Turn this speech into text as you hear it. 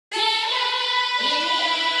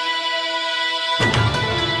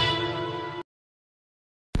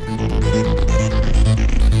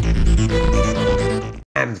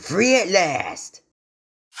I'm free at last!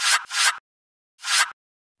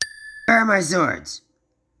 Where are my swords?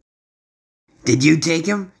 Did you take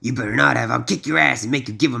them? You better not have. I'll kick your ass and make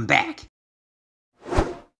you give them back.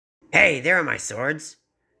 Hey, there are my swords.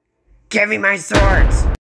 Give me my swords!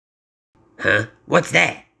 Huh? What's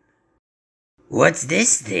that? What's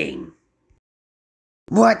this thing?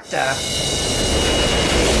 What the?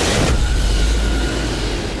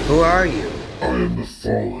 Who are you? I am the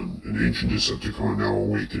Fallen, an ancient Decepticon now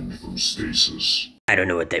awakened from stasis. I don't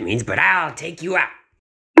know what that means, but I'll take you out.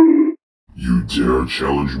 You dare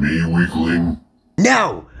challenge me, weakling?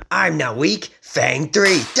 No! I'm not weak! Fang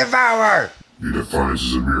 3, devour! Your defiance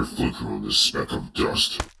is a mere flicker on this speck of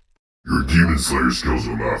dust. Your Demon Slayer skills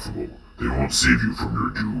are laughable. They won't save you from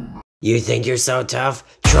your doom. You think you're so tough?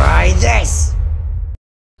 Try this!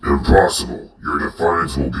 Impossible. Your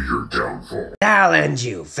defiance will be your downfall. I'll end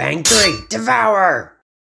you! Fang 3, devour!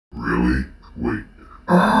 Really? Wait.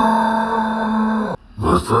 My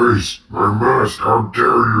face! My mask! How dare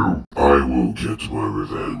you! I will get my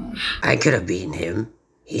revenge. I could have beaten him.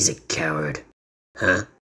 He's a coward. Huh?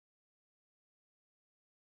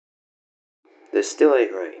 This still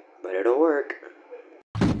ain't right, but it'll work.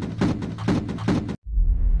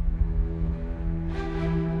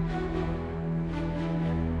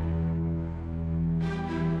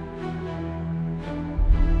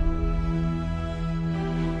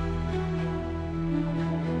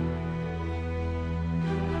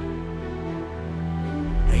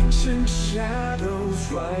 Ancient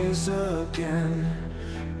shadows rise again,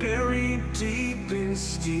 buried deep in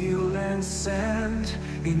steel and sand.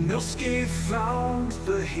 Inosuke found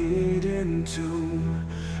the hidden tomb,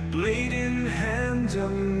 blade in hand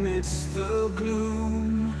amidst the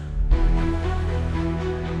gloom.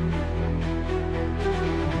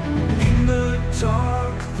 In the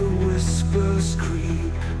dark the whispers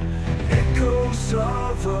creep, echoes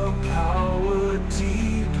of a power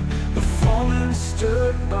deep. The fallen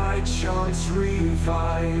stood by chance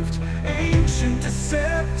revived, ancient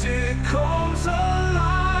Decepticons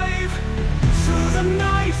alive. Through the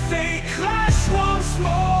night they clash once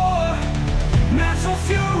more, natural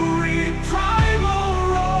fury, primal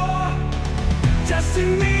roar.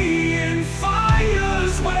 Destiny in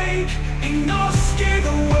fire's wake, Inosuke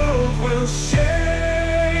the world will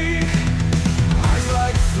shake. Eyes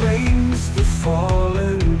like flames, the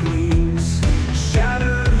fallen gleams,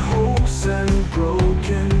 shattered hopes and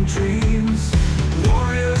broken dreams.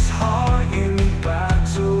 Warrior's heart in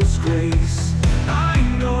battle's grace,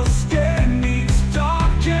 Inosuke needs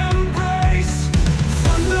dark embrace.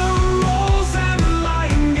 Thunder rolls and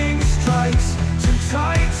lightning strikes, to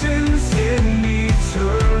titans in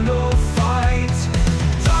eternal fight.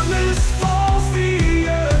 Darkness falls, the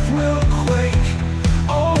earth will quake,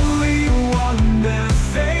 only one their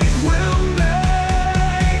fate will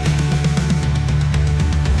make.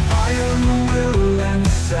 Iron will and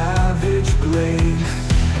savage blade,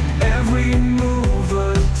 every move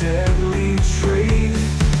a deadly trade.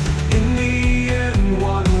 In the end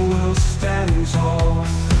one will stand tall,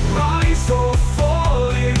 rise or fall,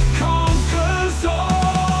 it conquers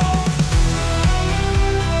all.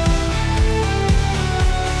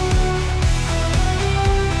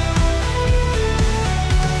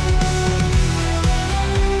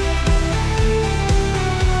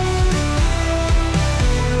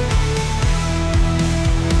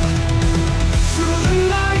 Through the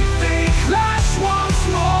night they clash once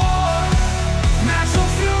more, natural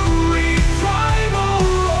fury, primal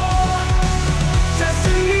roar.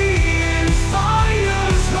 Destiny in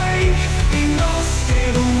fire's wake, Inosuke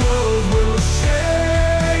the world will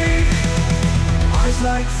shake. Eyes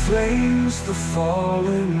like flames, the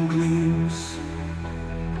fallen gleams,